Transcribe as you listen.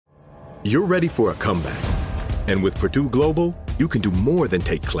You're ready for a comeback. And with Purdue Global, you can do more than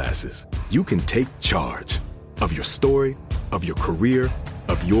take classes. You can take charge of your story, of your career,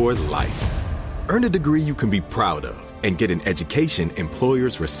 of your life. Earn a degree you can be proud of and get an education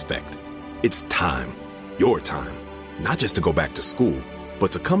employers respect. It's time, your time, not just to go back to school,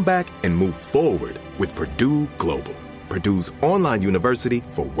 but to come back and move forward with Purdue Global, Purdue's online university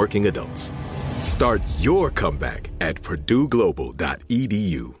for working adults. Start your comeback at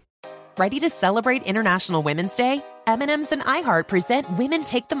purdueglobal.edu. Ready to celebrate International Women's Day? M&M's and iHeart present Women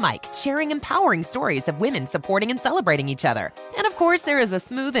Take the Mic, sharing empowering stories of women supporting and celebrating each other. And of course, there is a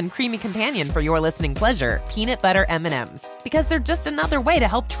smooth and creamy companion for your listening pleasure, peanut butter M&M's. Because they're just another way to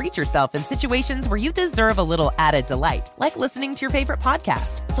help treat yourself in situations where you deserve a little added delight, like listening to your favorite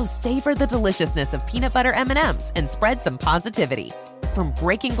podcast. So savor the deliciousness of peanut butter M&M's and spread some positivity. From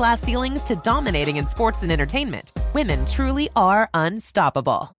breaking glass ceilings to dominating in sports and entertainment, women truly are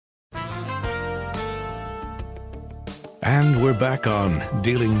unstoppable. And we're back on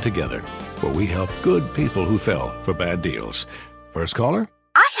Dealing Together, where we help good people who fell for bad deals. First caller?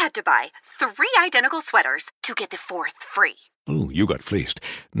 I had to buy 3 identical sweaters to get the 4th free. Ooh, you got fleeced.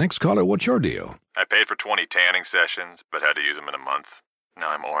 Next caller, what's your deal? I paid for 20 tanning sessions, but had to use them in a month. Now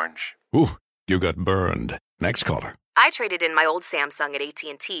I'm orange. Ooh, you got burned. Next caller. I traded in my old Samsung at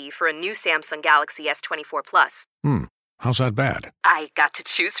AT&T for a new Samsung Galaxy S24 Plus. How's that bad? I got to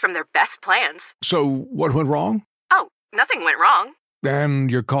choose from their best plans. So, what went wrong? Oh, nothing went wrong. And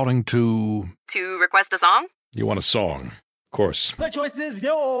you're calling to... To request a song? You want a song. Of course. The choice is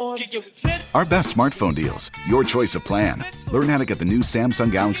yours. Our best smartphone deals. Your choice of plan. Learn how to get the new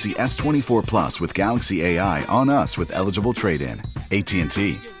Samsung Galaxy S24 Plus with Galaxy AI on us with eligible trade-in.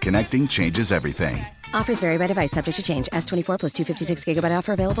 AT&T. Connecting changes everything. Offers vary by device, subject to change. S24 plus 256 gigabyte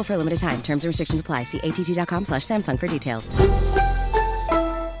offer available for a limited time. Terms and restrictions apply. See att.com/Samsung for details.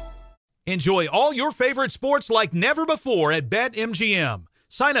 Enjoy all your favorite sports like never before at BetMGM.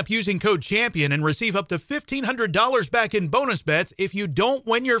 Sign up using code CHAMPION and receive up to $1,500 back in bonus bets if you don't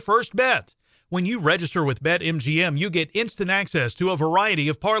win your first bet. When you register with BetMGM, you get instant access to a variety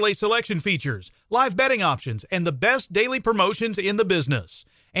of parlay selection features, live betting options, and the best daily promotions in the business.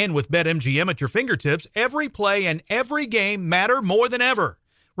 And with BetMGM at your fingertips, every play and every game matter more than ever.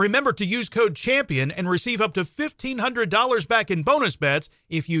 Remember to use code CHAMPION and receive up to $1,500 back in bonus bets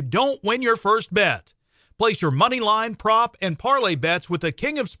if you don't win your first bet. Place your money line, prop, and parlay bets with the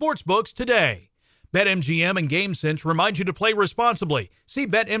king of sportsbooks today. BetMGM and GameSense remind you to play responsibly. See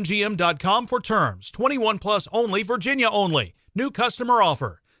BetMGM.com for terms. 21 plus only, Virginia only. New customer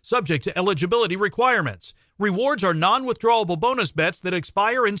offer. Subject to eligibility requirements. Rewards are non-withdrawable bonus bets that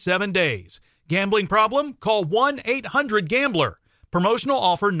expire in 7 days. Gambling problem? Call 1-800-GAMBLER. Promotional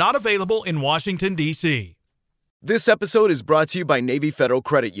offer not available in Washington, D.C. This episode is brought to you by Navy Federal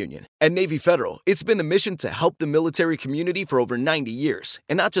Credit Union. At Navy Federal, it's been the mission to help the military community for over 90 years.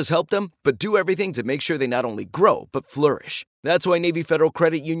 And not just help them, but do everything to make sure they not only grow, but flourish. That's why Navy Federal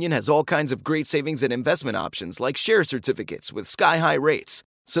Credit Union has all kinds of great savings and investment options like share certificates with sky-high rates.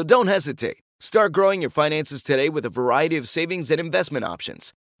 So don't hesitate. Start growing your finances today with a variety of savings and investment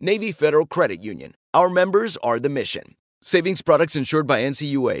options. Navy Federal Credit Union. Our members are the mission. Savings products insured by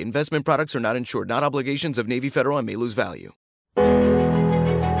NCUA. Investment products are not insured, not obligations of Navy Federal and may lose value.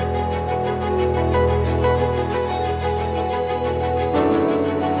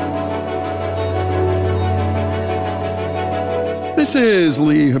 This is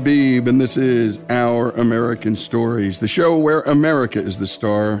Lee Habib, and this is Our American Stories, the show where America is the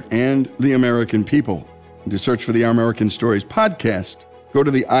star and the American people. And to search for the Our American Stories podcast, go to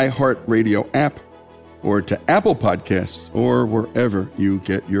the iHeartRadio app, or to Apple Podcasts, or wherever you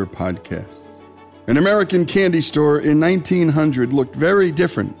get your podcasts. An American candy store in 1900 looked very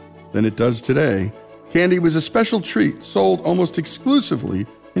different than it does today. Candy was a special treat sold almost exclusively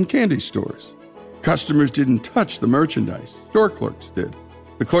in candy stores. Customers didn't touch the merchandise. Store clerks did.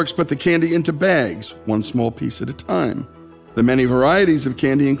 The clerks put the candy into bags, one small piece at a time. The many varieties of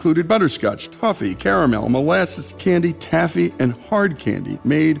candy included butterscotch, toffee, caramel, molasses candy, taffy, and hard candy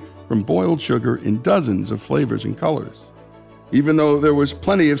made from boiled sugar in dozens of flavors and colors. Even though there was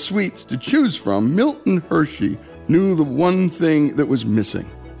plenty of sweets to choose from, Milton Hershey knew the one thing that was missing: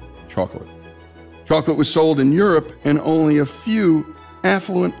 chocolate. Chocolate was sold in Europe, and only a few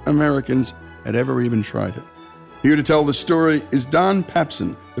affluent Americans had ever even tried it. Here to tell the story is Don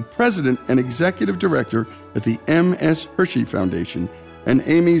Papson, the president and executive director at the M.S. Hershey Foundation, and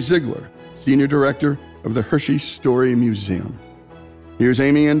Amy Ziegler, senior director of the Hershey Story Museum. Here's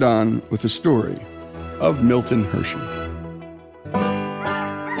Amy and Don with the story of Milton Hershey.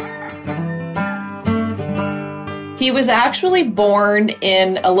 He was actually born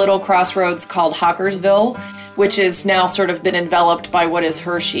in a little crossroads called Hawkersville, which is now sort of been enveloped by what is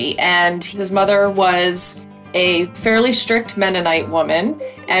Hershey. And his mother was a fairly strict Mennonite woman,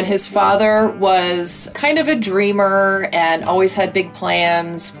 and his father was kind of a dreamer and always had big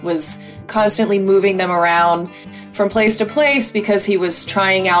plans, was constantly moving them around from place to place because he was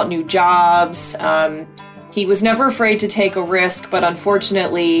trying out new jobs. He was never afraid to take a risk, but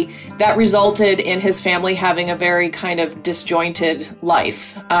unfortunately, that resulted in his family having a very kind of disjointed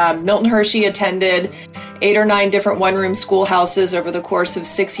life. Milton Hershey attended 8 or 9 different one-room schoolhouses over the course of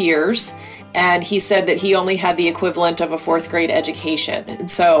 6 years, and he said that he only had the equivalent of a 4th grade education.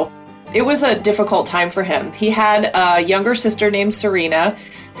 And so it was a difficult time for him. He had a younger sister named Serena,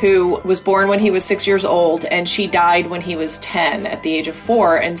 who was born when he was 6 years old, and she died when he was 10 at the age of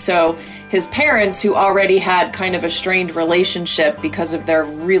 4. And so his parents, who already had kind of a strained relationship because of their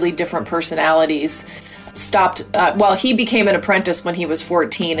really different personalities, stopped. He became an apprentice when he was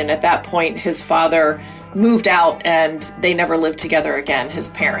 14, and at that point his father moved out and they never lived together again, his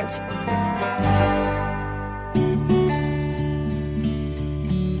parents.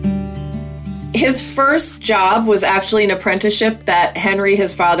 His first job was actually an apprenticeship that Henry,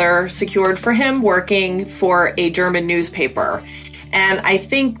 his father, secured for him, working for a German newspaper. And I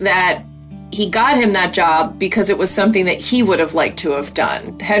think that he got him that job because it was something that he would have liked to have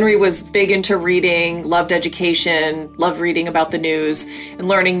done. Henry was big into reading, loved education, loved reading about the news and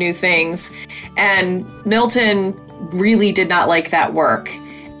learning new things. And Milton really did not like that work.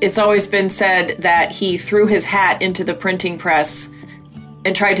 It's always been said that he threw his hat into the printing press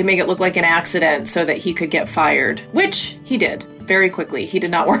and tried to make it look like an accident so that he could get fired, which he did very quickly. He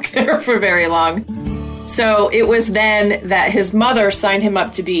did not work there for very long. So it was then that his mother signed him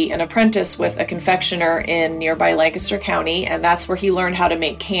up to be an apprentice with a confectioner in nearby Lancaster County, and that's where he learned how to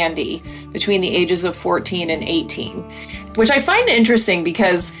make candy between the ages of 14 and 18, which I find interesting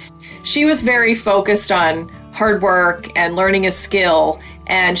because she was very focused on hard work and learning a skill,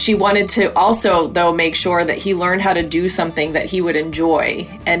 and she wanted to also, though, make sure that he learned how to do something that he would enjoy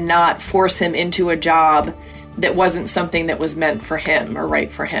and not force him into a job that wasn't something that was meant for him or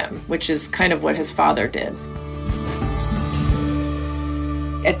right for him, which is kind of what his father did.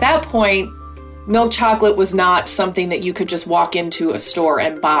 At that point, milk chocolate was not something that you could just walk into a store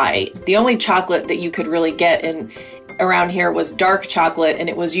and buy. The only chocolate that you could really get around here was dark chocolate, and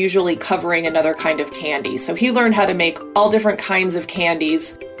it was usually covering another kind of candy. So he learned how to make all different kinds of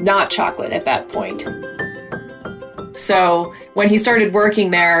candies, not chocolate at that point. So when he started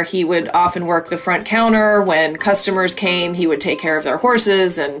working there, he would often work the front counter. When customers came, he would take care of their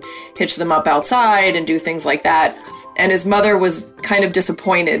horses and hitch them up outside and do things like that. And his mother was kind of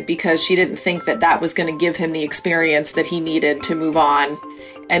disappointed because she didn't think that that was going to give him the experience that he needed to move on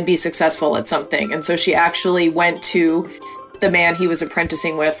and be successful at something. And so she actually went to the man he was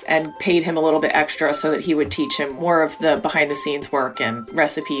apprenticing with and paid him a little bit extra so that he would teach him more of the behind the scenes work and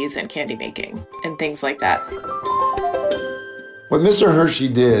recipes and candy making and things like that. What Mr. Hershey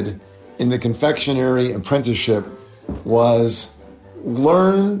did in the confectionery apprenticeship was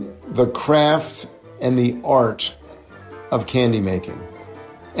learn the craft and the art of candy making.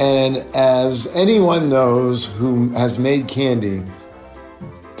 And as anyone knows who has made candy,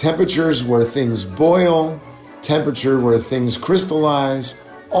 temperatures where things boil, temperature where things crystallize,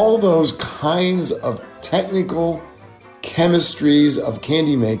 all those kinds of technical chemistries of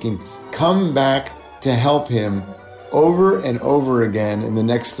candy making come back to help him over and over again in the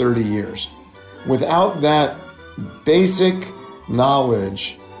next 30 years. Without that basic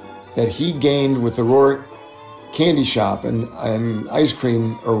knowledge that he gained with the Rourke Candy Shop and ice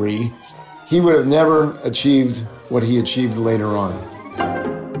creamery, he would have never achieved what he achieved later on.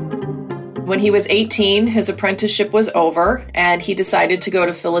 When he was 18, his apprenticeship was over, and he decided to go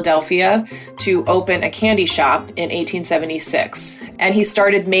to Philadelphia to open a candy shop in 1876. And he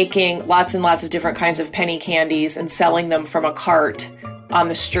started making lots and lots of different kinds of penny candies and selling them from a cart on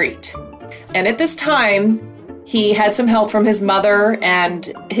the street. And at this time, he had some help from his mother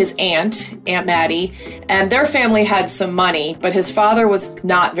and his Aunt Mattie, and their family had some money, but his father was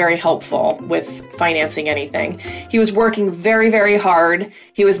not very helpful with financing anything. He was working very, very hard.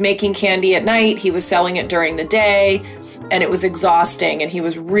 He was making candy at night. He was selling it during the day, and it was exhausting, and he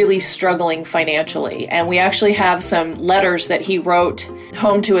was really struggling financially. And we actually have some letters that he wrote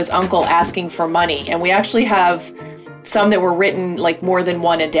home to his uncle asking for money, and we actually have some that were written like more than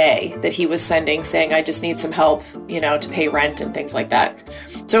one a day that he was sending saying, I just need some help, to pay rent and things like that.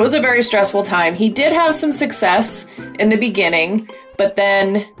 So it was a very stressful time. He did have some success in the beginning, but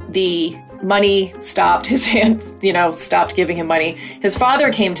then the money stopped. His hand, stopped giving him money. His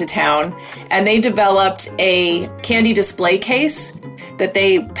father came to town, and they developed a candy display case that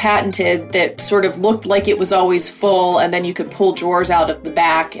they patented that sort of looked like it was always full, and then you could pull drawers out of the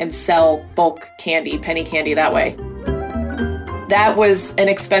back and sell bulk candy, penny candy that way. That was an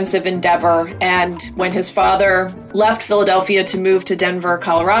expensive endeavor, and when his father left Philadelphia to move to Denver,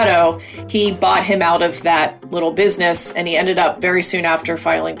 Colorado, he bought him out of that little business, and he ended up very soon after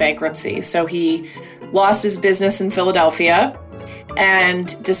filing bankruptcy. So he lost his business in Philadelphia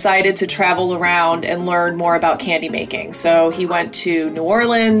and decided to travel around and learn more about candy making. So he went to New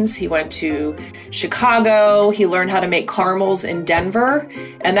Orleans, he went to Chicago, he learned how to make caramels in Denver,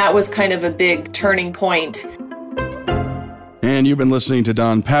 and that was kind of a big turning point. And you've been listening to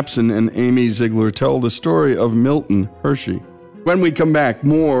Don Papson and Amy Ziegler tell the story of Milton Hershey. When we come back,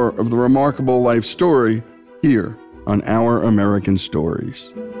 more of the remarkable life story here on Our American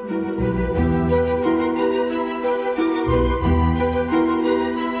Stories.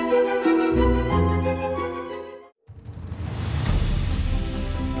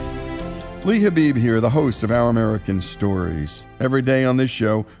 Lee Habib here, the host of Our American Stories. Every day on this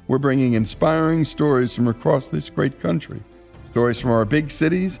show, we're bringing inspiring stories from across this great country. Stories from our big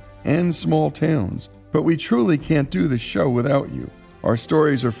cities and small towns. But we truly can't do this show without you. Our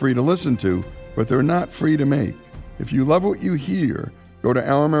stories are free to listen to, but they're not free to make. If you love what you hear, go to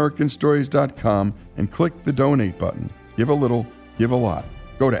OurAmericanStories.com and click the donate button. Give a little, give a lot.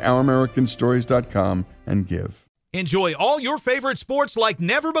 Go to OurAmericanStories.com and give. Enjoy all your favorite sports like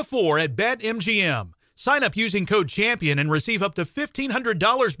never before at BetMGM. Sign up using code CHAMPION and receive up to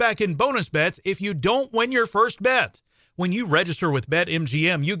 $1,500 back in bonus bets if you don't win your first bet. When you register with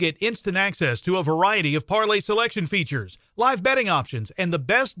BetMGM, you get instant access to a variety of parlay selection features, live betting options, and the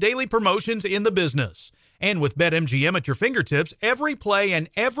best daily promotions in the business. And with BetMGM at your fingertips, every play and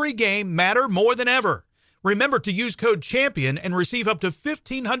every game matter more than ever. Remember to use code CHAMPION and receive up to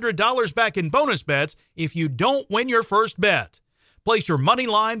 $1,500 back in bonus bets if you don't win your first bet. Place your money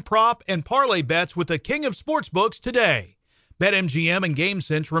line, prop, and parlay bets with the king of sportsbooks today. BetMGM and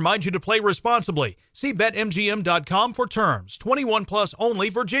GameSense remind you to play responsibly. See BetMGM.com for terms. 21 plus only,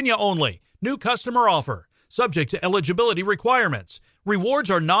 Virginia only. New customer offer. Subject to eligibility requirements.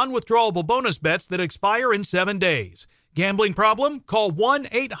 Rewards are non-withdrawable bonus bets that expire in 7 days. Gambling problem? Call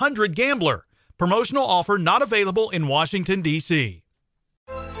 1-800-GAMBLER. Promotional offer not available in Washington, D.C.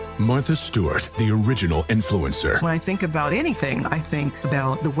 Martha Stewart, the original influencer. When I think about anything, I think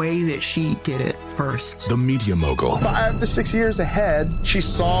about the way that she did it first. The media mogul. 5 to 6 years ahead, she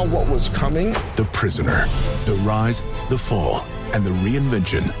saw what was coming. The prisoner. The rise, the fall, and the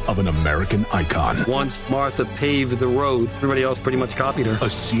reinvention of an American icon. Once Martha paved the road, everybody else pretty much copied her. A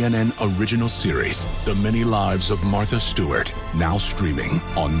CNN original series, The Many Lives of Martha Stewart, now streaming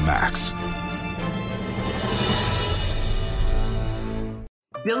on Max.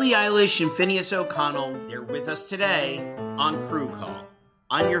 Billie Eilish and Phineas O'Connell, they're with us today on Crew Call.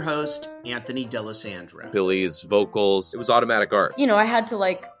 I'm your host, Anthony D'Alessandro. Billie's vocals, it was automatic art. I had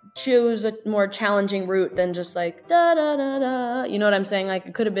to choose a more challenging route than just da da da da. You know what I'm saying?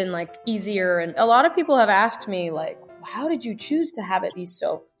 It could have been easier. And a lot of people have asked me how did you choose to have it be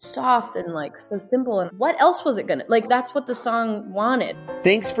so soft and so simple? And what else was it gonna that's what the song wanted.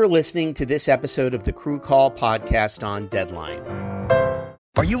 Thanks for listening to this episode of the Crew Call podcast on Deadline.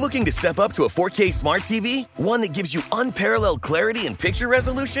 Are you looking to step up to a 4K smart TV? One that gives you unparalleled clarity and picture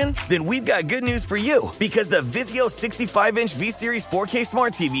resolution? Then we've got good news for you, because the Vizio 65-inch V-Series 4K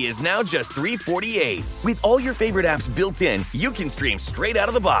smart TV is now just $348. With all your favorite apps built in, you can stream straight out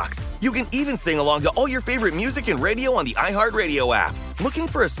of the box. You can even sing along to all your favorite music and radio on the iHeartRadio app. Looking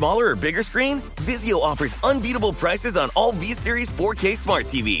for a smaller or bigger screen? Vizio offers unbeatable prices on all V-Series 4K smart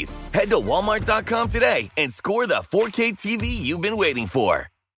TVs. Head to Walmart.com today and score the 4K TV you've been waiting for.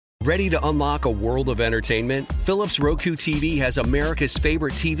 Ready to unlock a world of entertainment? Philips Roku TV has America's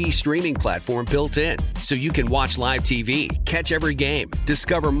favorite TV streaming platform built in, so you can watch live TV, catch every game,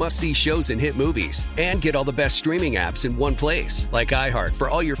 discover must-see shows and hit movies, and get all the best streaming apps in one place, like iHeart for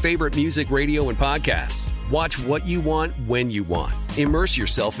all your favorite music, radio, and podcasts. Watch what you want, when you want. Immerse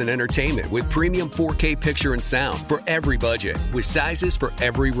yourself in entertainment with premium 4K picture and sound for every budget, with sizes for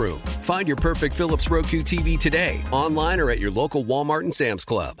every room. Find your perfect Philips Roku TV today, online or at your local Walmart and Sam's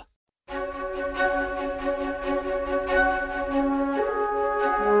Club.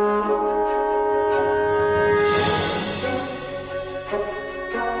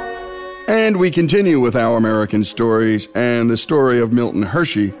 And we continue with Our American Stories and the story of Milton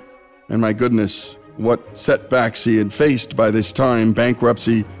Hershey. And my goodness, what setbacks he had faced by this time.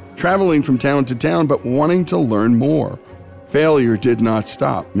 Bankruptcy, traveling from town to town, but wanting to learn more. Failure did not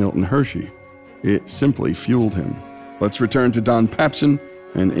stop Milton Hershey. It simply fueled him. Let's return to Don Papson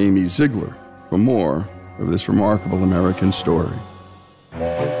and Amy Ziegler for more of this remarkable American story.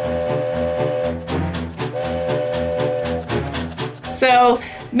 So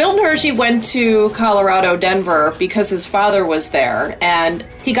Milton Hershey went to Colorado, Denver, because his father was there, and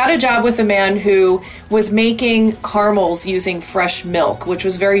he got a job with a man who was making caramels using fresh milk, which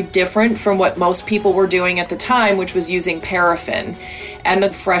was very different from what most people were doing at the time, which was using paraffin. And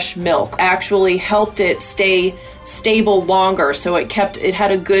the fresh milk actually helped it stay stable longer, so it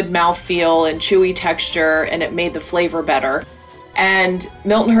had a good mouthfeel and chewy texture, and it made the flavor better. And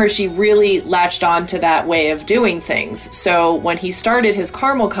Milton Hershey really latched on to that way of doing things. So when he started his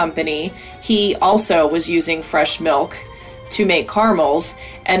caramel company, he also was using fresh milk to make caramels.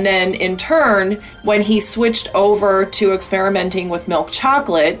 And then in turn, when he switched over to experimenting with milk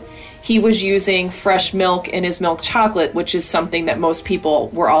chocolate, he was using fresh milk in his milk chocolate, which is something that most people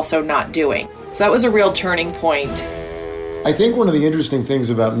were also not doing. So that was a real turning point. I think one of the interesting things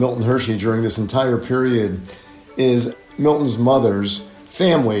about Milton Hershey during this entire period is Milton's mother's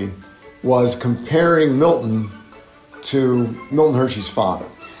family was comparing Milton to Milton Hershey's father.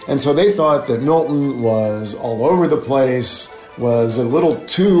 And so they thought that Milton was all over the place, was a little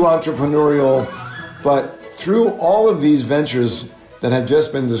too entrepreneurial, but through all of these ventures that had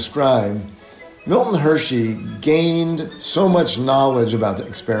just been described, Milton Hershey gained so much knowledge about the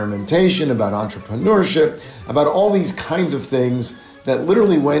experimentation, about entrepreneurship, about all these kinds of things that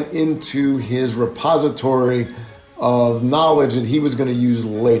literally went into his repository of knowledge that he was going to use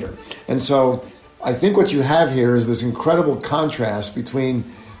later. And so I think what you have here is this incredible contrast between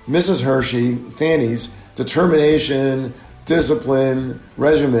Mrs. Hershey, Fanny's determination, discipline,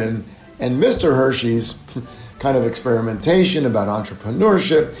 regimen, and Mr. Hershey's kind of experimentation about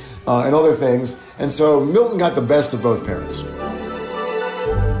entrepreneurship and other things. And so Milton got the best of both parents.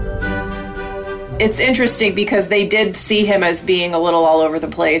 It's interesting because they did see him as being a little all over the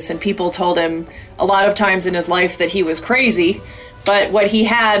place, and people told him a lot of times in his life that he was crazy, but what he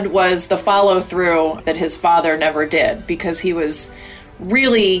had was the follow-through that his father never did, because he was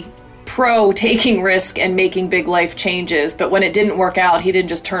really pro taking risk and making big life changes, but when it didn't work out, he didn't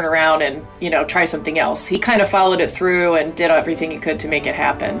just turn around and, try something else. He kind of followed it through and did everything he could to make it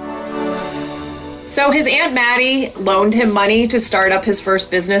happen. So his Aunt Mattie loaned him money to start up his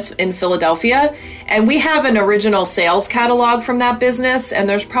first business in Philadelphia, and we have an original sales catalog from that business, and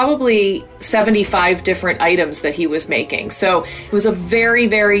there's probably 75 different items that he was making. So it was a very,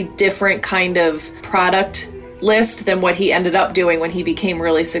 very different kind of product list than what he ended up doing when he became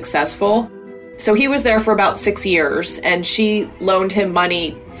really successful. So he was there for about 6 years, and she loaned him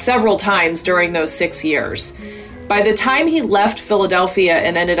money several times during those 6 years. By the time he left Philadelphia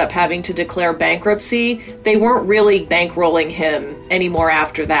and ended up having to declare bankruptcy, they weren't really bankrolling him anymore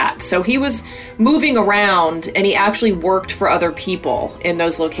after that. So he was moving around, and he actually worked for other people in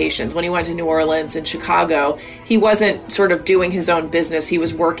those locations. When he went to New Orleans and Chicago, he wasn't sort of doing his own business. He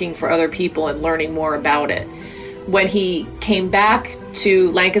was working for other people and learning more about it. When he came back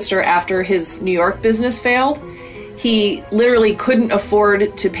to Lancaster after his New York business failed, he literally couldn't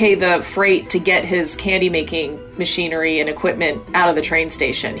afford to pay the freight to get his candy making machinery and equipment out of the train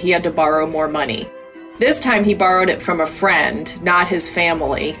station. He had to borrow more money. This time he borrowed it from a friend, not his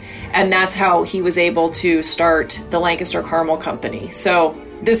family, and that's how he was able to start the Lancaster Caramel Company. So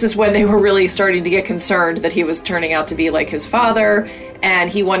this is when they were really starting to get concerned that he was turning out to be like his father,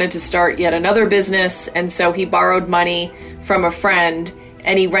 and he wanted to start yet another business, and so he borrowed money from a friend,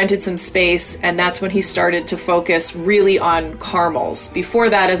 and he rented some space, and that's when he started to focus really on caramels.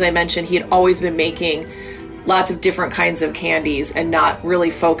 Before that, as I mentioned, he had always been making lots of different kinds of candies and not really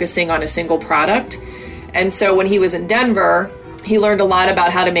focusing on a single product. And so when he was in Denver, he learned a lot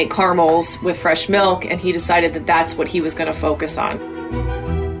about how to make caramels with fresh milk, and he decided that that's what he was going to focus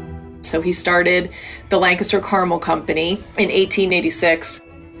on. So he started the Lancaster Caramel Company in 1886.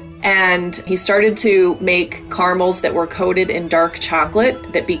 And he started to make caramels that were coated in dark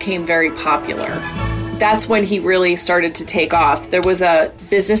chocolate that became very popular. That's when he really started to take off. There was a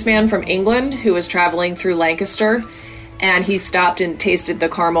businessman from England who was traveling through Lancaster, and he stopped and tasted the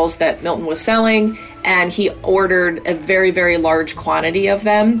caramels that Milton was selling, and he ordered a very, very large quantity of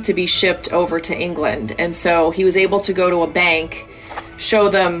them to be shipped over to England. And so he was able to go to a bank, show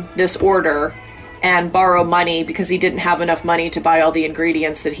them this order, and borrow money because he didn't have enough money to buy all the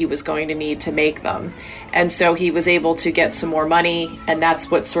ingredients that he was going to need to make them. And so he was able to get some more money, and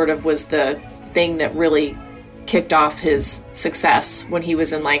that's what sort of was the thing that really kicked off his success when he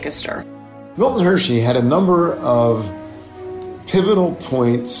was in Lancaster. Milton Hershey had a number of pivotal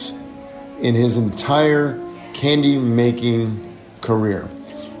points in his entire candy-making career.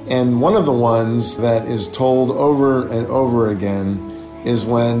 And one of the ones that is told over and over again is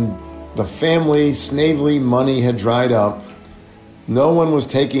when the family Snavely money had dried up, no one was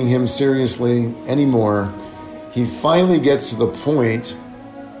taking him seriously anymore. He finally gets to the point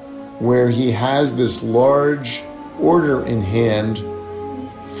where he has this large order in hand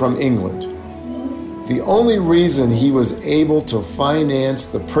from England. The only reason he was able to finance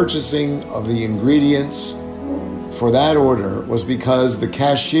the purchasing of the ingredients for that order was because the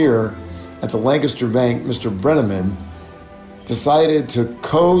cashier at the Lancaster Bank, Mr. Brenneman, decided to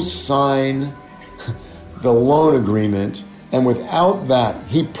co-sign the loan agreement, and without that,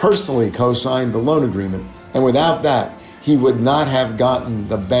 he personally co-signed the loan agreement, and without that, he would not have gotten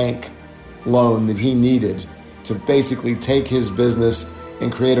the bank loan that he needed to basically take his business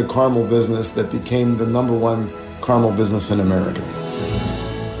and create a caramel business that became the #1 caramel business in America.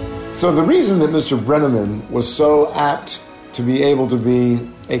 So the reason that Mr. Brenneman was so apt to be able to be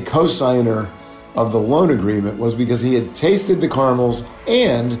a co-signer of the loan agreement was because he had tasted the caramels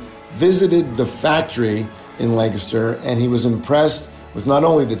and visited the factory in Lancaster, and he was impressed with not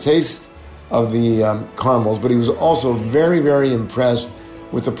only the taste of the caramels, but he was also very, very impressed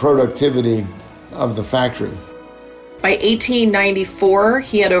with the productivity of the factory. By 1894,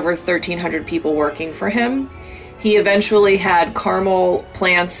 he had over 1,300 people working for him. He eventually had caramel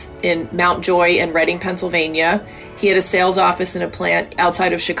plants in Mount Joy and Reading, Pennsylvania. He had a sales office in a plant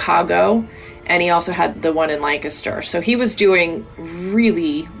outside of Chicago, and he also had the one in Lancaster. So he was doing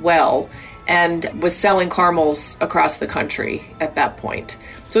really well and was selling caramels across the country at that point.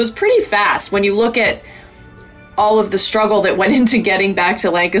 So it was pretty fast. When you look at all of the struggle that went into getting back to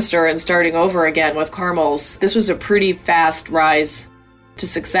Lancaster and starting over again with caramels, this was a pretty fast rise to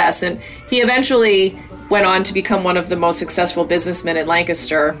success. And he eventually went on to become one of the most successful businessmen in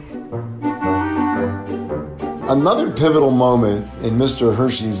Lancaster. Another pivotal moment in Mr.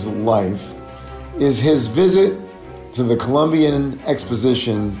 Hershey's life is his visit to the Columbian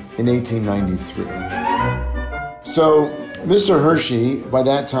Exposition in 1893. So Mr. Hershey, by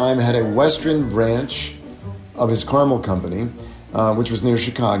that time, had a western branch of his caramel company, which was near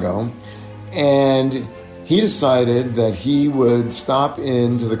Chicago, and he decided that he would stop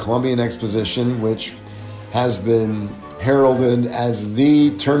into the Columbian Exposition, which has been heralded as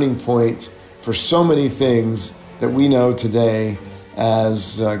the turning point for so many things that we know today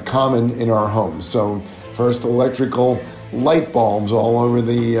as common in our homes. So first, electrical light bulbs all over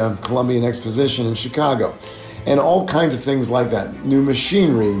the Columbian Exposition in Chicago, and all kinds of things like that. New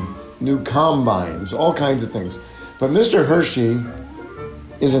machinery, new combines, all kinds of things. But Mr. Hershey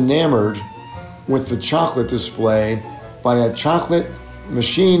is enamored with the chocolate display by a chocolate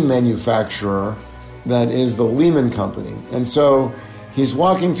machine manufacturer that is the Lehman Company. And so he's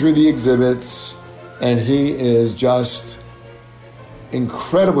walking through the exhibits, and he is just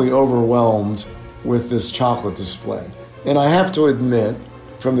incredibly overwhelmed with this chocolate display. And I have to admit,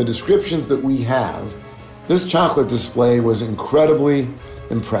 from the descriptions that we have, this chocolate display was incredibly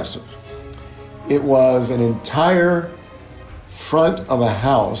impressive. It was an entire front of a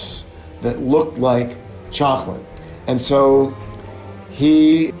house that looked like chocolate. And so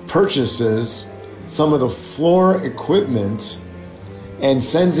he purchases some of the floor equipment and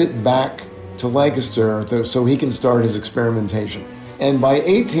sends it back to Lancaster so he can start his experimentation. And by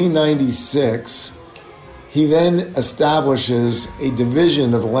 1896, he then establishes a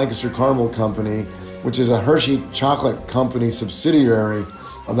division of the Lancaster Caramel Company, which is a Hershey Chocolate Company subsidiary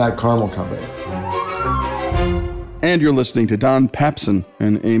of that caramel company. And you're listening to Don Papson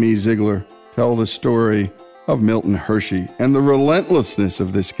and Amy Ziegler tell the story of Milton Hershey and the relentlessness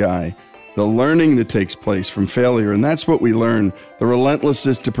of this guy, the learning that takes place from failure. And that's what we learn, the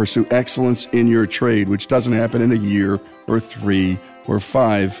relentlessness to pursue excellence in your trade, which doesn't happen in a year or 3 or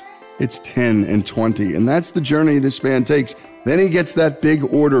 5. It's 10 and 20. And that's the journey this man takes. Then he gets that big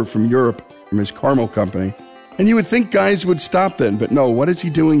order from Europe, from his caramel company. And you would think guys would stop then, but no, what is he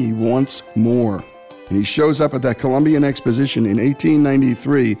doing? He wants more. And he shows up at that Columbian Exposition in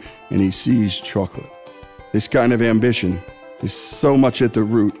 1893, and he sees chocolate. This kind of ambition is so much at the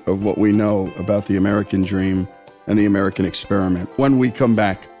root of what we know about the American dream and the American experiment. When we come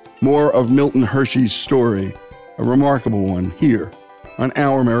back, more of Milton Hershey's story, a remarkable one, here on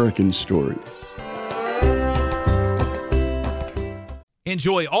Our American Stories.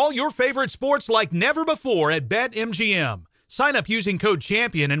 Enjoy all your favorite sports like never before at BetMGM. Sign up using code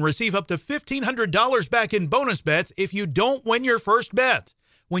CHAMPION and receive up to $1,500 back in bonus bets if you don't win your first bet.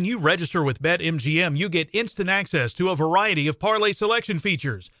 When you register with BetMGM, you get instant access to a variety of parlay selection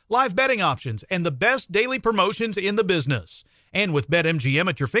features, live betting options, and the best daily promotions in the business. And with BetMGM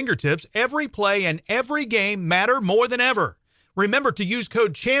at your fingertips, every play and every game matter more than ever. Remember to use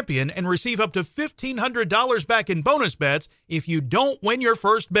code CHAMPION and receive up to $1,500 back in bonus bets if you don't win your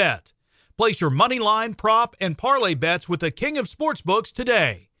first bet. Place your money line, prop, and parlay bets with the king of sportsbooks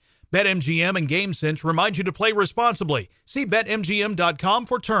today. BetMGM and GameSense remind you to play responsibly. See BetMGM.com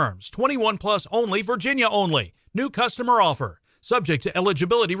for terms. 21 plus only, Virginia only. New customer offer. Subject to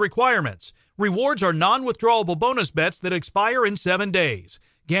eligibility requirements. Rewards are non-withdrawable bonus bets that expire in 7 days.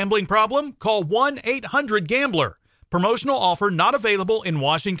 Gambling problem? Call 1-800-GAMBLER. Promotional offer not available in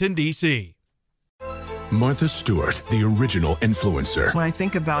Washington, D.C. Martha Stewart, the original influencer. When I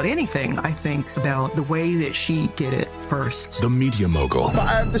think about anything, I think about the way that she did it first. The media mogul.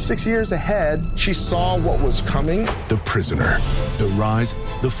 5 to 6 years ahead, she saw what was coming. The prisoner. The rise,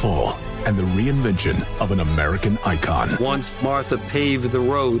 the fall, and the reinvention of an American icon. Once Martha paved the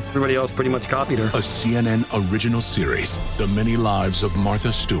road, everybody else pretty much copied her. A CNN original series, The Many Lives of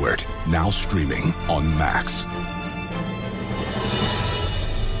Martha Stewart, now streaming on Max.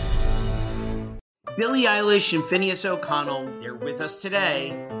 Billie Eilish and Phineas O'Connell, they're with us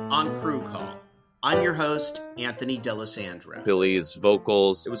today on Crew Call. I'm your host, Anthony D'Alessandro. Billie's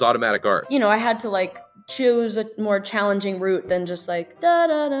vocals, it was automatic art. You know, I had to choose a more challenging route than just da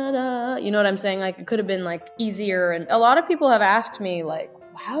da da da. You know what I'm saying? It could have been easier. And a lot of people have asked me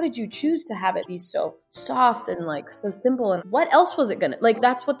how did you choose to have it be so soft and so simple? And what else was it gonna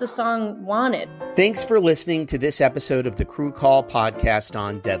that's what the song wanted. Thanks for listening to this episode of the Crew Call podcast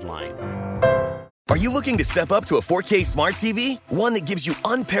on Deadline. Are you looking to step up to a 4K smart TV? One that gives you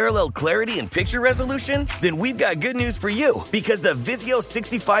unparalleled clarity and picture resolution? Then we've got good news for you, because the Vizio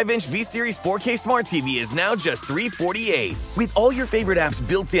 65-inch V-Series 4K smart TV is now just $348. With all your favorite apps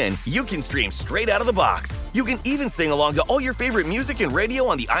built in, you can stream straight out of the box. You can even sing along to all your favorite music and radio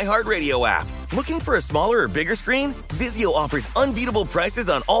on the iHeartRadio app. Looking for a smaller or bigger screen? Vizio offers unbeatable prices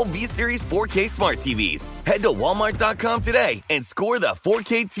on all V-Series 4K smart TVs. Head to Walmart.com today and score the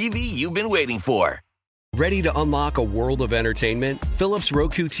 4K TV you've been waiting for. Ready to unlock a world of entertainment? Philips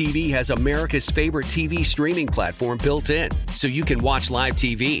Roku TV has America's favorite TV streaming platform built in, so you can watch live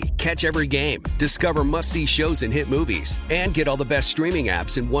TV, catch every game, discover must-see shows and hit movies, and get all the best streaming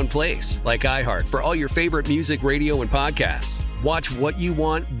apps in one place, like iHeart for all your favorite music, radio, and podcasts. Watch what you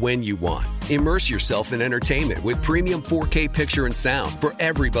want, when you want. Immerse yourself in entertainment with premium 4K picture and sound for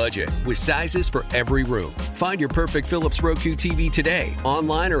every budget, with sizes for every room. Find your perfect Philips Roku TV today,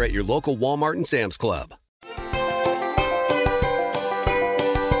 online or at your local Walmart and Sam's Club.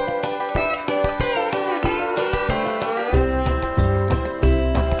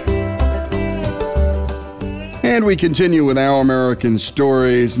 And we continue with Our American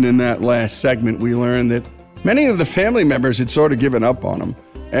Stories, and in that last segment we learned that many of the family members had sort of given up on him,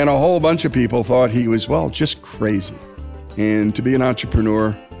 and a whole bunch of people thought he was, just crazy. And to be an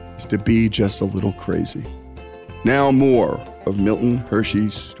entrepreneur is to be just a little crazy. Now more of Milton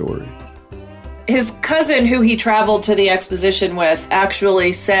Hershey's story. His cousin, who he traveled to the exposition with,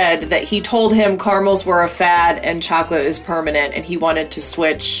 actually said that he told him caramels were a fad and chocolate is permanent, and he wanted to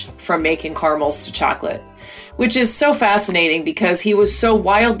switch from making caramels to chocolate. Which is so fascinating because he was so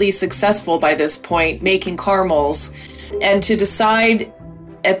wildly successful by this point making caramels, and to decide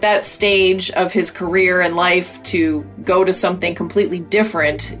at that stage of his career and life to go to something completely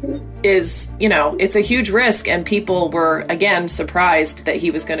different is, it's a huge risk, and people were, again, surprised that he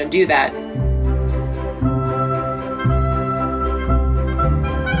was going to do that.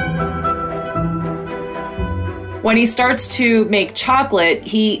 When he starts to make chocolate,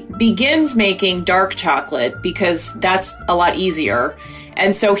 he begins making dark chocolate because that's a lot easier.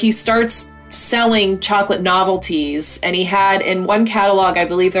 And so he starts selling chocolate novelties, and he had in one catalog, I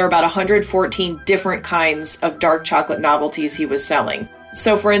believe there were about 114 different kinds of dark chocolate novelties he was selling.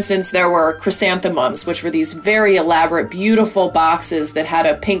 So for instance, there were chrysanthemums, which were these very elaborate, beautiful boxes that had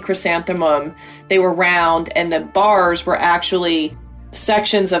a pink chrysanthemum. They were round, and the bars were actually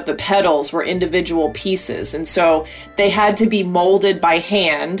sections of the petals were individual pieces. And so they had to be molded by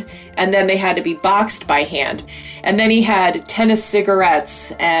hand, and then they had to be boxed by hand. And then he had tennis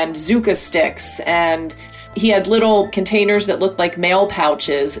cigarettes and Zucca sticks, and he had little containers that looked like mail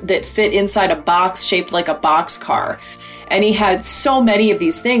pouches that fit inside a box shaped like a boxcar. And he had so many of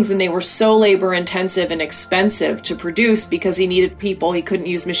these things, and they were so labor intensive and expensive to produce because he needed people. He couldn't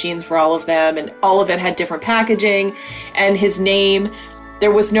use machines for all of them, and all of it had different packaging. And his name,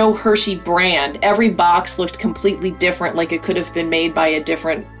 there was no Hershey brand. Every box looked completely different, like it could have been made by a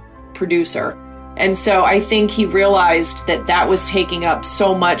different producer. And so I think he realized that that was taking up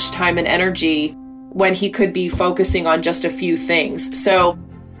so much time and energy when he could be focusing on just a few things. So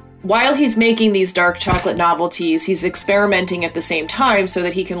while he's making these dark chocolate novelties, he's experimenting at the same time so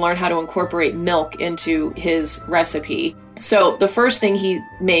that he can learn how to incorporate milk into his recipe. So the first thing he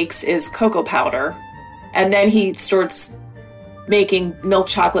makes is cocoa powder, and then he starts making milk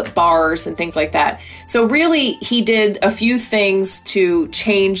chocolate bars and things like that. So really, he did a few things to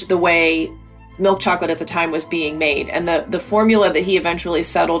change the way milk chocolate at the time was being made. And the formula that he eventually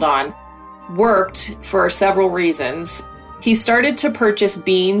settled on worked for several reasons. He started to purchase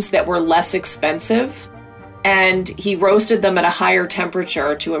beans that were less expensive, and he roasted them at a higher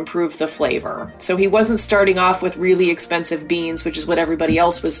temperature to improve the flavor. So he wasn't starting off with really expensive beans, which is what everybody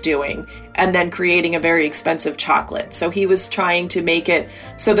else was doing, and then creating a very expensive chocolate. So he was trying to make it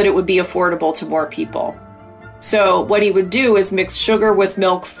so that it would be affordable to more people. So what he would do is mix sugar with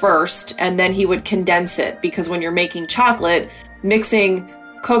milk first, and then he would condense it, because when you're making chocolate, mixing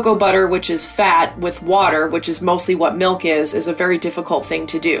cocoa butter, which is fat, with water, which is mostly what milk is a very difficult thing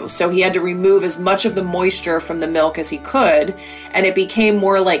to do. So he had to remove as much of the moisture from the milk as he could, and it became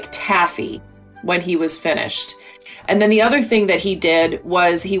more like taffy when he was finished. And then the other thing that he did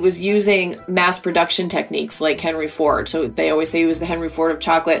was he was using mass production techniques like Henry Ford. So they always say he was the Henry Ford of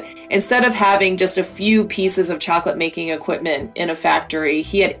chocolate. Instead of having just a few pieces of chocolate making equipment in a factory,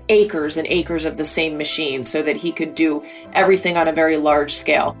 he had acres and acres of the same machine so that he could do everything on a very large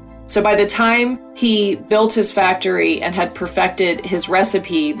scale. So by the time he built his factory and had perfected his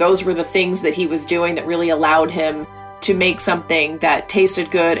recipe, those were the things that he was doing that really allowed him to make something that tasted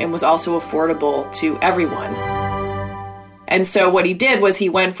good and was also affordable to everyone. And so what he did was he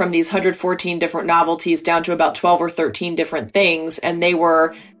went from these 114 different novelties down to about 12 or 13 different things. And they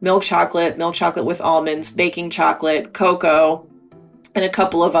were milk chocolate with almonds, baking chocolate, cocoa, and a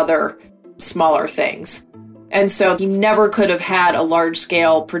couple of other smaller things. And so he never could have had a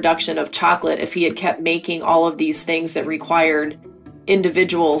large-scale production of chocolate if he had kept making all of these things that required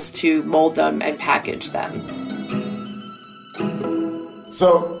individuals to mold them and package them.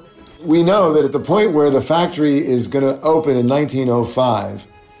 So we know that at the point where the factory is going to open in 1905,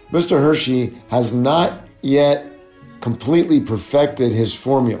 Mr. Hershey has not yet completely perfected his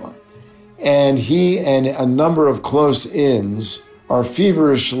formula. And he and a number of close-ins are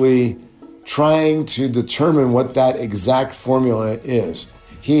feverishly trying to determine what that exact formula is.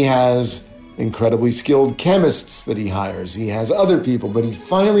 He has incredibly skilled chemists that he hires. He has other people, but he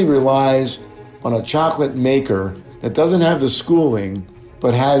finally relies on a chocolate maker that doesn't have the schooling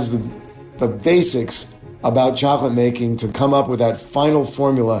but has the basics about chocolate making to come up with that final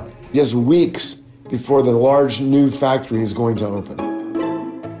formula just weeks before the large new factory is going to open.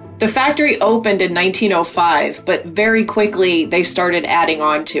 The factory opened in 1905, but very quickly they started adding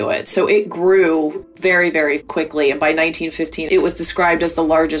on to it. So it grew very, very quickly. And by 1915, it was described as the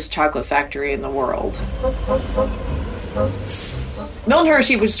largest chocolate factory in the world. Milton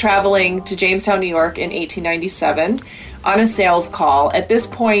Hershey was traveling to Jamestown, New York in 1897 on a sales call. At this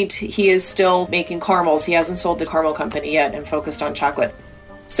point, he is still making caramels. He hasn't sold the caramel company yet and focused on chocolate.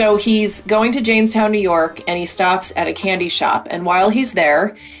 So he's going to Jamestown, New York, and he stops at a candy shop. And while he's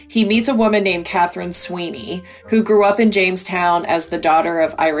there, he meets a woman named Catherine Sweeney, who grew up in Jamestown as the daughter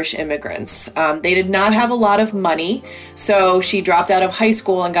of Irish immigrants. They did not have a lot of money, so she dropped out of high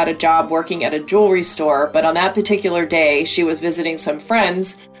school and got a job working at a jewelry store. But on that particular day, she was visiting some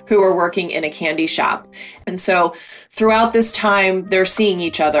friends who were working in a candy shop. And so throughout this time, they're seeing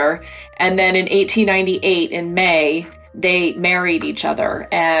each other. And then in 1898, in May, they married each other,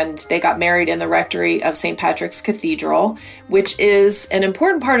 and they got married in the rectory of St. Patrick's Cathedral, which is an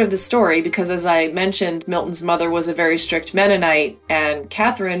important part of the story because, as I mentioned, Milton's mother was a very strict Mennonite and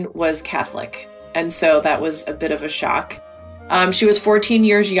Catherine was Catholic. And so that was a bit of a shock. She was 14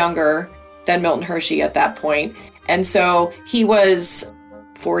 years younger than Milton Hershey at that point. And so he was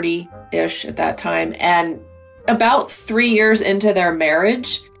 40-ish at that time. And about 3 years into their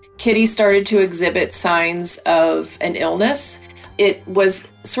marriage, Kitty started to exhibit signs of an illness. It was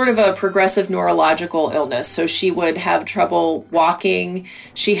sort of a progressive neurological illness. So she would have trouble walking.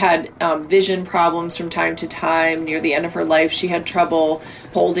 She had vision problems from time to time. Near the end of her life, she had trouble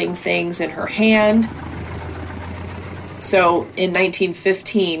holding things in her hand. So in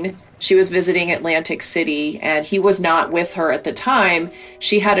 1915, she was visiting Atlantic City, and he was not with her at the time.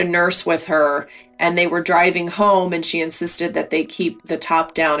 She had a nurse with her, and they were driving home, and she insisted that they keep the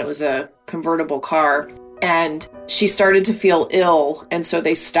top down. It was a convertible car. And she started to feel ill, and so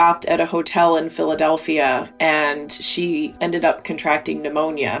they stopped at a hotel in Philadelphia, and she ended up contracting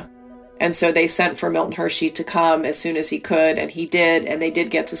pneumonia. And so they sent for Milton Hershey to come as soon as he could, and he did, and they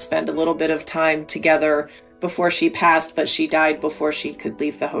did get to spend a little bit of time together before she passed, but she died before she could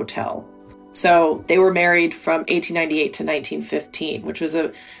leave the hotel. So they were married from 1898 to 1915, which was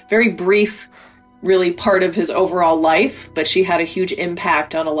a very brief, really part of his overall life, but she had a huge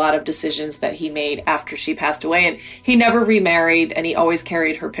impact on a lot of decisions that he made after she passed away. And he never remarried, and he always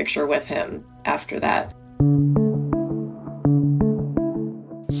carried her picture with him after that.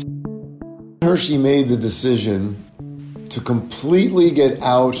 Hershey made the decision to completely get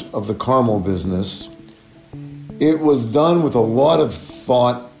out of the caramel business. It was done with a lot of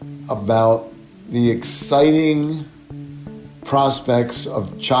thought about the exciting prospects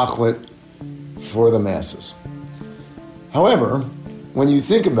of chocolate for the masses. However, when you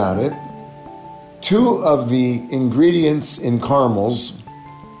think about it, two of the ingredients in caramels,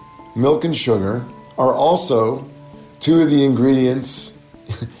 milk and sugar, are also two of the ingredients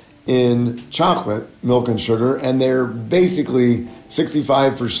in chocolate, milk and sugar, and they're basically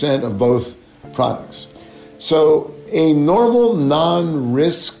 65% of both products. So a normal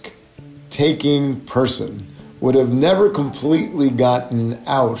non-risk taking person would have never completely gotten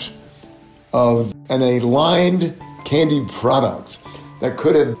out of an aligned candy product that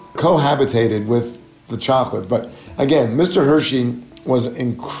could have cohabitated with the chocolate. But again, Mr. Hershey was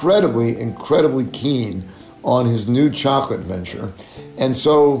incredibly keen on his new chocolate venture. And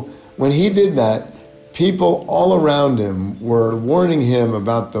so when he did that, people all around him were warning him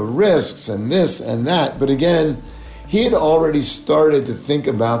about the risks and this and that. But again, he had already started to think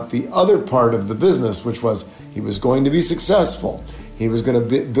about the other part of the business, which was he was going to be successful. He was going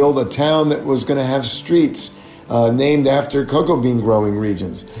to build a town that was going to have streets named after cocoa bean growing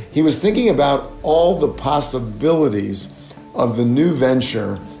regions. He was thinking about all the possibilities of the new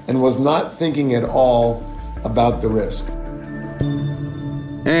venture and was not thinking at all about the risk.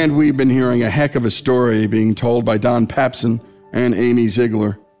 And we've been hearing a heck of a story being told by Don Papson and Amy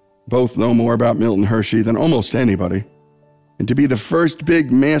Ziegler. Both know more about Milton Hershey than almost anybody. And to be the first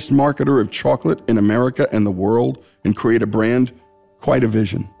big mass marketer of chocolate in America and the world and create a brand, quite a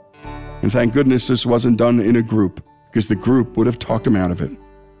vision. And thank goodness this wasn't done in a group, because the group would have talked him out of it.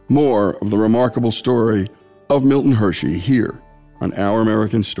 More of the remarkable story of Milton Hershey here on Our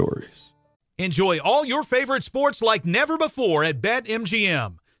American Stories. Enjoy all your favorite sports like never before at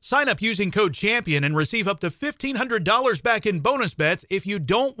BetMGM. Sign up using code CHAMPION and receive up to $1,500 back in bonus bets if you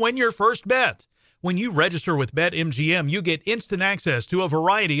don't win your first bet. When you register with BetMGM, you get instant access to a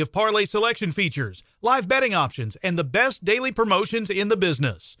variety of parlay selection features, live betting options, and the best daily promotions in the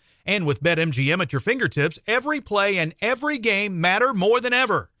business. And with BetMGM at your fingertips, every play and every game matter more than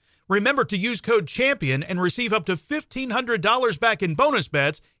ever. Remember to use code CHAMPION and receive up to $1,500 back in bonus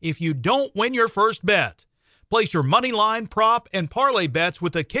bets if you don't win your first bet. Place your money line, prop, and parlay bets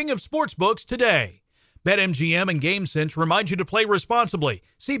with the king of sportsbooks today. BetMGM and GameSense remind you to play responsibly.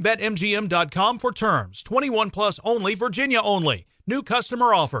 See BetMGM.com for terms. 21 plus only, Virginia only. New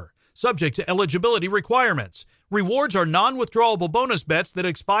customer offer. Subject to eligibility requirements. Rewards are non-withdrawable bonus bets that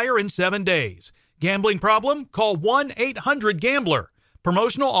expire in 7 days. Gambling problem? Call 1-800-GAMBLER.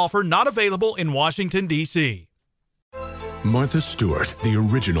 Promotional offer not available in Washington, D.C. Martha Stewart, the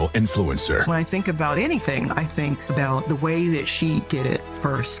original influencer. When I think about anything, I think about the way that she did it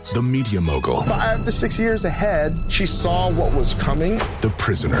first. The media mogul. 5 to 6 years ahead, she saw what was coming. The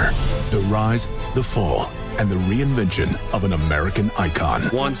prisoner. The rise, the fall, and the reinvention of an American icon.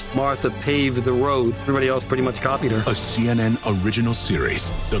 Once Martha paved the road, everybody else pretty much copied her. A CNN original series,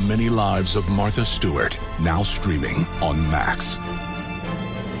 The Many Lives of Martha Stewart, now streaming on Max.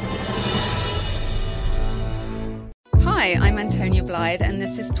 Hi, I'm Antonia Blythe, and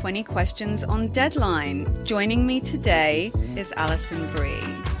this is 20 Questions on Deadline. Joining me today is Alison Brie.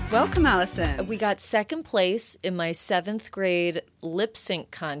 Welcome, Alison. We got second place in my 7th grade lip sync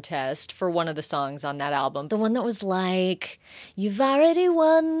contest for one of the songs on that album. The one that was like, "You've already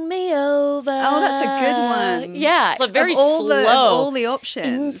won me over." Oh, that's a good one. Yeah. It's very slow. Of all the options.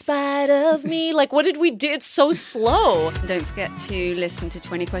 In spite of me. Like, what did we do? It's so slow. Don't forget to listen to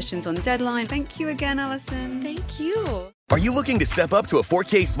 20 Questions on Deadline. Thank you again, Alison. Thank you. Are you looking to step up to a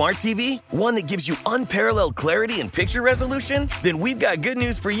 4K smart TV? One that gives you unparalleled clarity and picture resolution? Then we've got good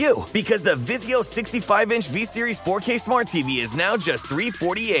news for you, because the Vizio 65-inch V-Series 4K smart TV is now just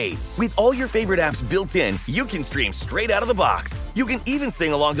 $348. With all your favorite apps built in, you can stream straight out of the box. You can even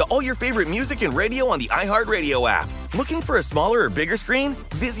sing along to all your favorite music and radio on the iHeartRadio app. Looking for a smaller or bigger screen?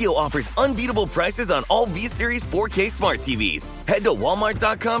 Vizio offers unbeatable prices on all V-Series 4K smart TVs. Head to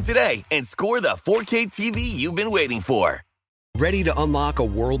Walmart.com today and score the 4K TV you've been waiting for. Ready to unlock a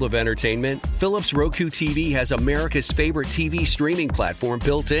world of entertainment? Philips Roku TV has America's favorite TV streaming platform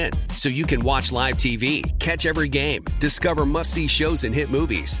built in, so you can watch live TV, catch every game, discover must-see shows and hit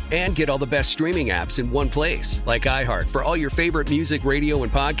movies, and get all the best streaming apps in one place, like iHeart for all your favorite music, radio,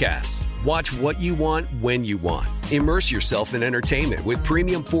 and podcasts. Watch what you want, when you want. Immerse yourself in entertainment with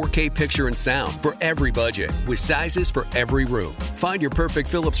premium 4K picture and sound for every budget, with sizes for every room. Find your perfect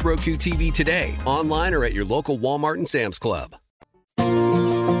Philips Roku TV today, online or at your local Walmart and Sam's Club.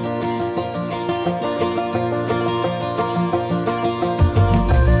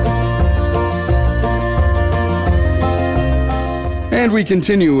 And we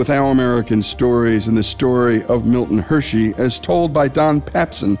continue with Our American Stories and the story of Milton Hershey as told by Don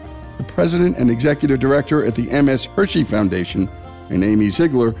Papson, the president and executive director at the M.S. Hershey Foundation, and Amy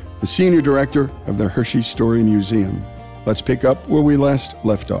Ziegler, the senior director of the Hershey Story Museum. Let's pick up where we last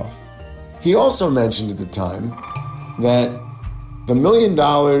left off. He also mentioned at the time that the $1 million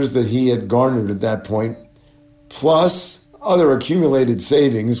that he had garnered at that point, plus other accumulated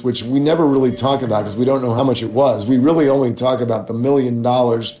savings, which we never really talk about because we don't know how much it was. We really only talk about the $1 million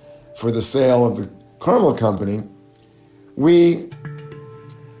for the sale of the Carmel Company. We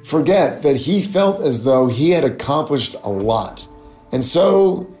forget that he felt as though he had accomplished a lot. And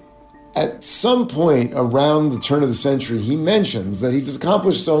so at some point around the turn of the century, he mentions that he's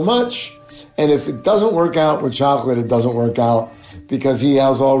accomplished so much, and if it doesn't work out with chocolate, it doesn't work out because he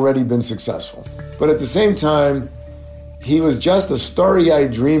has already been successful. But at the same time, he was just a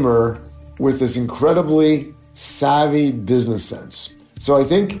starry-eyed dreamer with this incredibly savvy business sense. So I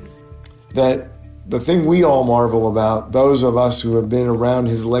think that the thing we all marvel about, those of us who have been around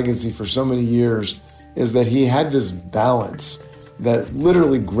his legacy for so many years, is that he had this balance that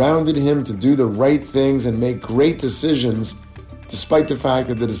literally grounded him to do the right things and make great decisions, despite the fact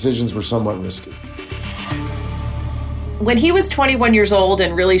that the decisions were somewhat risky. When he was 21 years old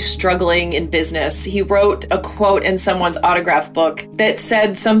and really struggling in business, he wrote a quote in someone's autograph book that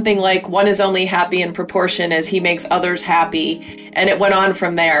said something like, "One is only happy in proportion as he makes others happy." And it went on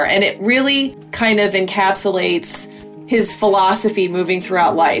from there. And it really kind of encapsulates his philosophy moving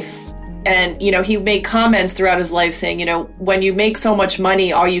throughout life. And, he made comments throughout his life saying, when you make so much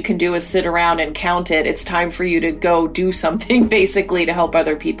money, all you can do is sit around and count it. It's time for you to go do something, basically, to help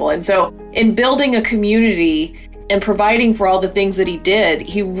other people. And so in building a community and providing for all the things that he did,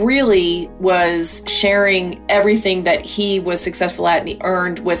 he really was sharing everything that he was successful at and he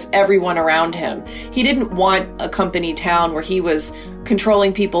earned with everyone around him. He didn't want a company town where he was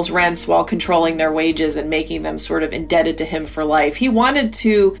controlling people's rents while controlling their wages and making them sort of indebted to him for life. He wanted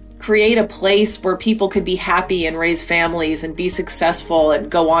to create a place where people could be happy and raise families and be successful and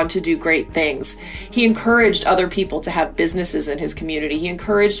go on to do great things. He encouraged other people to have businesses in his community. He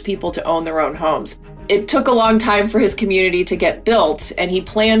encouraged people to own their own homes. It took a long time for his community to get built, and he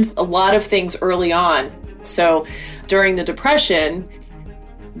planned a lot of things early on. So during the Depression,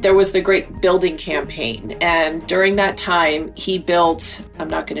 there was the Great Building Campaign. And during that time, he built, I'm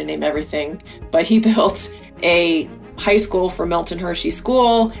not going to name everything, but he built a high school for Milton Hershey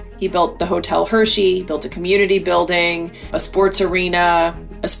School. He built the Hotel Hershey, he built a community building, a sports arena,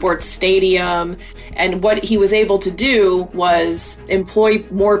 a sports stadium. And what he was able to do was employ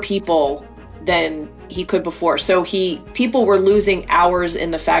more people than he could before. So people were losing hours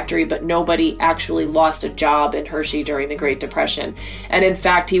in the factory, but nobody actually lost a job in Hershey during the Great Depression. And in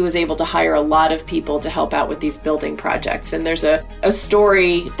fact, he was able to hire a lot of people to help out with these building projects. And there's a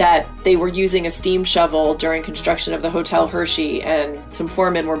story that they were using a steam shovel during construction of the Hotel Hershey, and some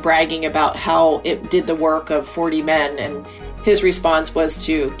foremen were bragging about how it did the work of 40 men. And his response was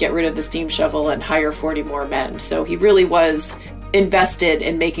to get rid of the steam shovel and hire 40 more men. So he really was invested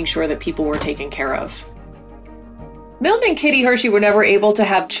in making sure that people were taken care of. Milton and Kitty Hershey were never able to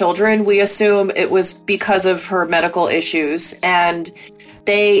have children. We assume it was because of her medical issues. And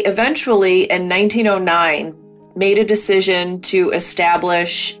they eventually, in 1909, made a decision to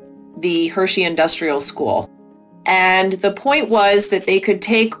establish the Hershey Industrial School. And the point was that they could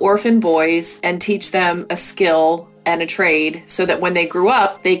take orphan boys and teach them a skill and a trade so that when they grew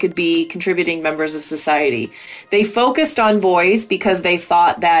up, they could be contributing members of society. They focused on boys because they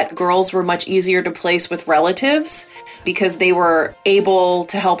thought that girls were much easier to place with relatives because they were able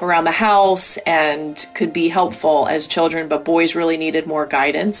to help around the house and could be helpful as children, but boys really needed more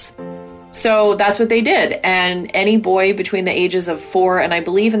guidance. So that's what they did. And any boy between the ages of 4 and I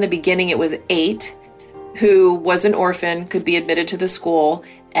believe in the beginning it was 8 who was an orphan could be admitted to the school,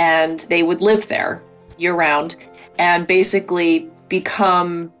 and they would live there year round and basically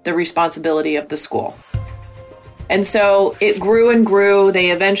become the responsibility of the school. And so it grew and grew.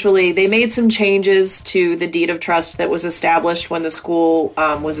 They made some changes to the deed of trust that was established when the school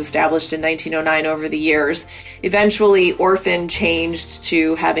was established in 1909 over the years. Eventually, orphan changed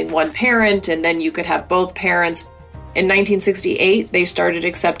to having one parent, and then you could have both parents. In 1968, they started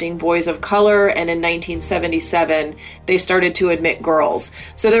accepting boys of color, and in 1977, they started to admit girls.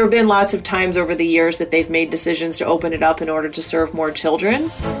 So there have been lots of times over the years that they've made decisions to open it up in order to serve more children.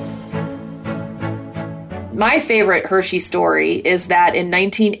 My favorite Hershey story is that in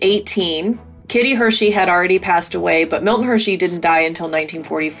 1918, Kitty Hershey had already passed away, but Milton Hershey didn't die until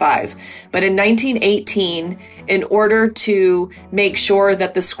 1945. But in 1918, in order to make sure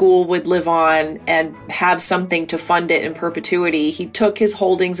that the school would live on and have something to fund it in perpetuity, he took his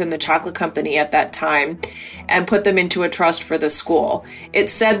holdings in the chocolate company at that time and put them into a trust for the school.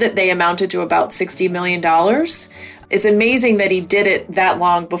 It's said that they amounted to about $60 million. It's amazing that he did it that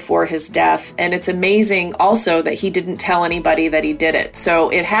long before his death, and it's amazing also that he didn't tell anybody that he did it. So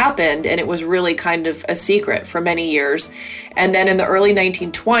it happened, and it was really kind of a secret for many years. And then in the early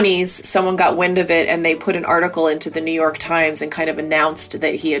 1920s, someone got wind of it, and they put an article into the New York Times and kind of announced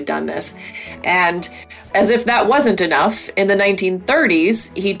that he had done this. And as if that wasn't enough, in the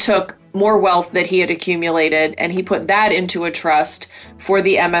 1930s, he took more wealth that he had accumulated, and he put that into a trust for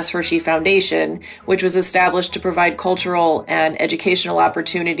the M.S. Hershey Foundation, which was established to provide cultural and educational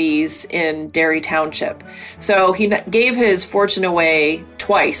opportunities in Derry Township. So he gave his fortune away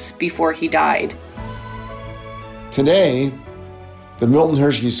twice before he died. Today, the Milton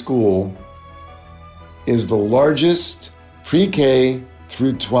Hershey School is the largest pre-K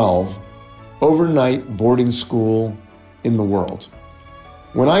through 12 overnight boarding school in the world.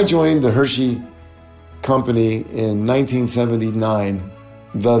 When I joined the Hershey Company in 1979,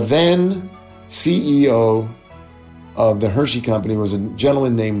 the then CEO of the Hershey Company was a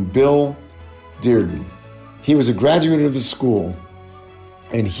gentleman named Bill Dearden. He was a graduate of the school,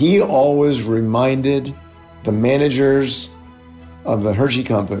 and he always reminded the managers of the Hershey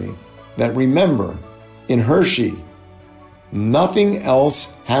Company that, remember, in Hershey, nothing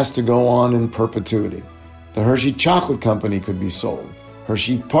else has to go on in perpetuity. The Hershey Chocolate Company could be sold.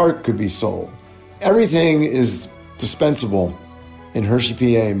 Hershey Park could be sold. Everything is dispensable in Hershey,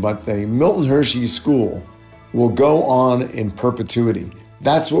 PA, but the Milton Hershey School will go on in perpetuity.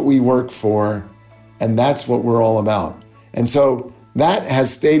 That's what we work for, and that's what we're all about. And so that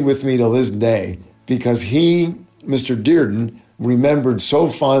has stayed with me to this day because he, Mr. Dearden, remembered so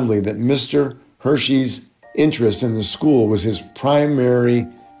fondly that Mr. Hershey's interest in the school was his primary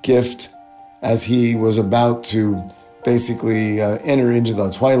gift as he was about to basically enter into the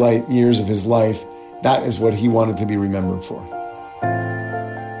twilight years of his life. That is what he wanted to be remembered for.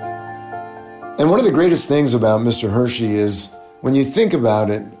 And one of the greatest things about Mr. Hershey is, when you think about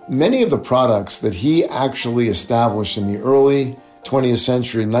it, many of the products that he actually established in the early 20th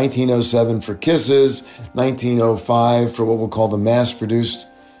century, 1907 for Kisses, 1905 for what we'll call the mass-produced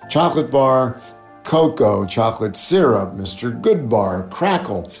chocolate bar, Cocoa, chocolate syrup, Mr. Goodbar,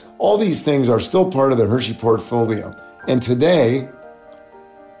 Crackle, all these things are still part of the Hershey portfolio. And today,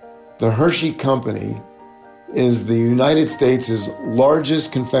 the Hershey Company is the United States'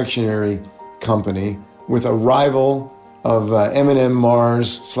 largest confectionery company, with a rival of M&M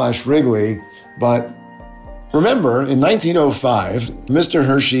Mars / Wrigley. But remember, in 1905, Mr.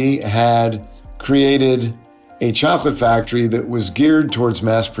 Hershey had created a chocolate factory that was geared towards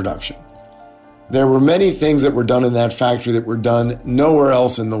mass production. There were many things that were done in that factory that were done nowhere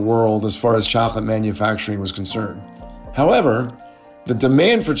else in the world as far as chocolate manufacturing was concerned. However, the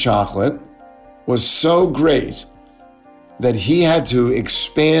demand for chocolate was so great that he had to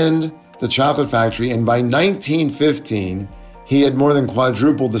expand the chocolate factory, and by 1915, he had more than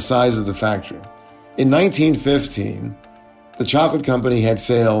quadrupled the size of the factory. In 1915, the chocolate company had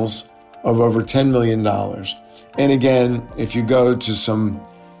sales of over $10 million. And again, if you go to some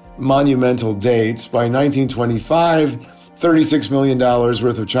monumental dates, by 1925, $36 million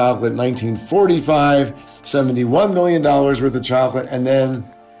worth of chocolate, 1945, $71 million worth of chocolate, and then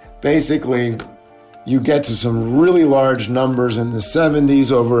basically you get to some really large numbers in the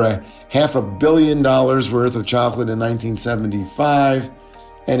 70s, over $500 million worth of chocolate in 1975,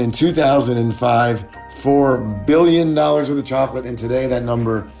 and in 2005, $4 billion worth of chocolate, and today that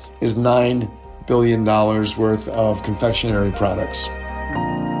number is $9 billion worth of confectionery products.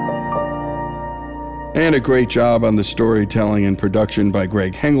 And a great job on the storytelling and production by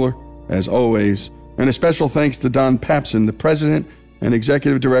Greg Hengler, as always. And a special thanks to Don Papson, the president and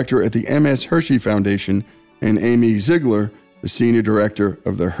executive director at the M.S. Hershey Foundation, and Amy Ziegler, the senior director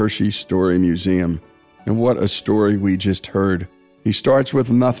of the Hershey Story Museum. And what a story we just heard. He starts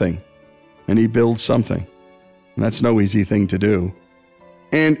with nothing, and he builds something. And that's no easy thing to do.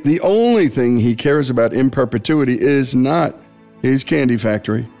 And the only thing he cares about in perpetuity is not his candy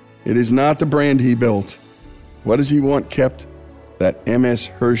factory. It is not the brand he built. What does he want kept? That M.S.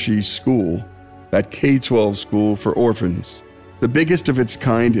 Hershey school, that K-12 school for orphans, the biggest of its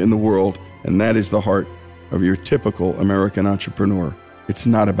kind in the world, and that is the heart of your typical American entrepreneur. It's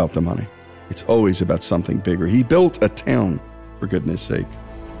not about the money. It's always about something bigger. He built a town, for goodness sake,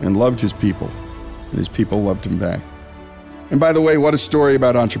 and loved his people, and his people loved him back. And by the way, what a story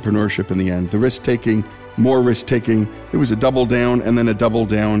about entrepreneurship in the end. The risk-taking, more risk-taking. It was a double down, and then a double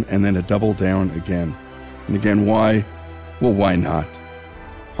down, and then a double down again. And again, why? Well, why not?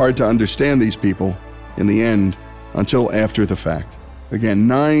 Hard to understand these people in the end until after the fact. Again,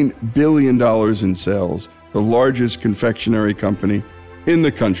 $9 billion in sales, the largest confectionery company in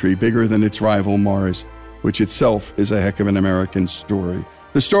the country, bigger than its rival Mars, which itself is a heck of an American story.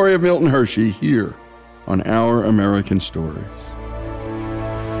 The story of Milton Hershey here on Our American Stories.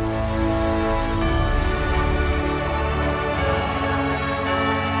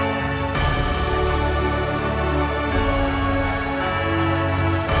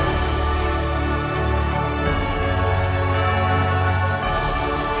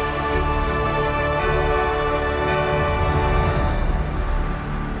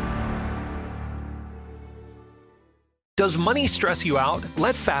 Does money stress you out?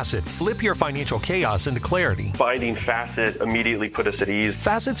 Let Facet flip your financial chaos into clarity. Finding Facet immediately put us at ease.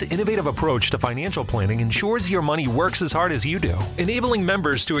 Facet's innovative approach to financial planning ensures your money works as hard as you do, enabling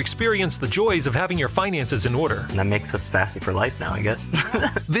members to experience the joys of having your finances in order. And that makes us Facet for life now, I guess.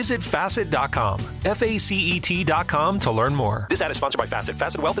 Visit Facet.com, FACET.com to learn more. This ad is sponsored by Facet.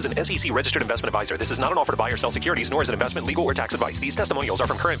 Facet Wealth is an SEC registered investment advisor. This is not an offer to buy or sell securities, nor is it investment, legal, or tax advice. These testimonials are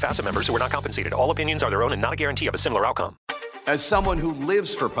from current Facet members who are not compensated. All opinions are their own and not a guarantee of a similar outcome. As someone who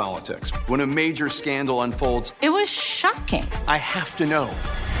lives for politics, when a major scandal unfolds, it was shocking. I have to know,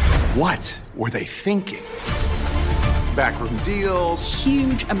 what were they thinking? Backroom deals,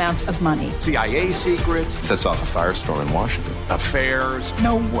 huge amounts of money, CIA secrets, sets off a firestorm in Washington, affairs.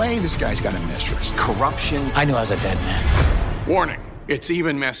 No way this guy's got a mistress. Corruption. I knew I was a dead man. Warning, it's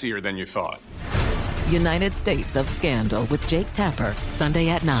even messier than you thought. United States of Scandal with Jake Tapper, Sunday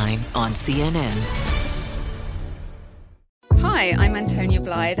at 9 on CNN. Hi, I'm Antonia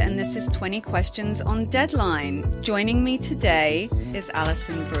Blythe, and this is 20 Questions on Deadline. Joining me today is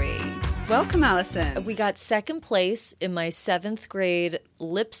Alison Brie. Welcome, Alison. We got second place in my 7th grade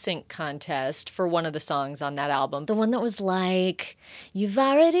lip sync contest for one of the songs on that album. The one that was like, "You've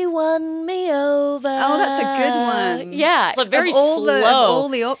already won me over." Oh, that's a good one. Yeah. It's very slow. Of all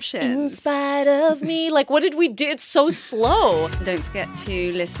the options. In spite of me. Like, what did we do? It's so slow. Don't forget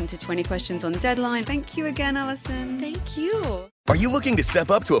to listen to 20 Questions on Deadline. Thank you again, Alison. Thank you. Are you looking to step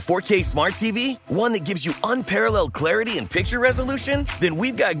up to a 4K smart TV? One that gives you unparalleled clarity and picture resolution? Then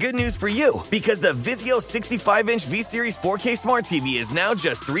we've got good news for you, because the Vizio 65-inch V-Series 4K smart TV is now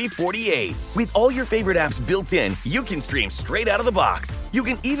just $348. With all your favorite apps built in, you can stream straight out of the box. You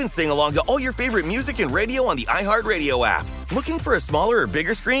can even sing along to all your favorite music and radio on the iHeartRadio app. Looking for a smaller or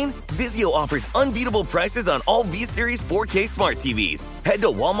bigger screen? Vizio offers unbeatable prices on all V-Series 4K smart TVs. Head to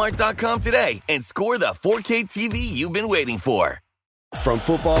Walmart.com today and score the 4K TV you've been waiting for. From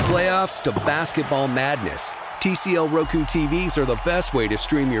football playoffs to basketball madness, TCL Roku TVs are the best way to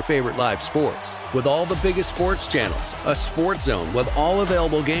stream your favorite live sports. With all the biggest sports channels, a sports zone with all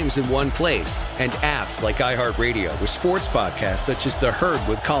available games in one place, and apps like iHeartRadio with sports podcasts such as The Herd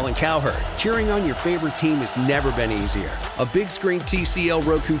with Colin Cowherd. Cheering on your favorite team has never been easier. A big screen TCL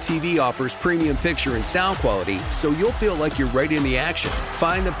Roku TV offers premium picture and sound quality, so you'll feel like you're right in the action.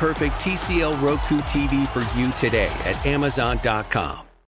 Find the perfect TCL Roku TV for you today at Amazon.com.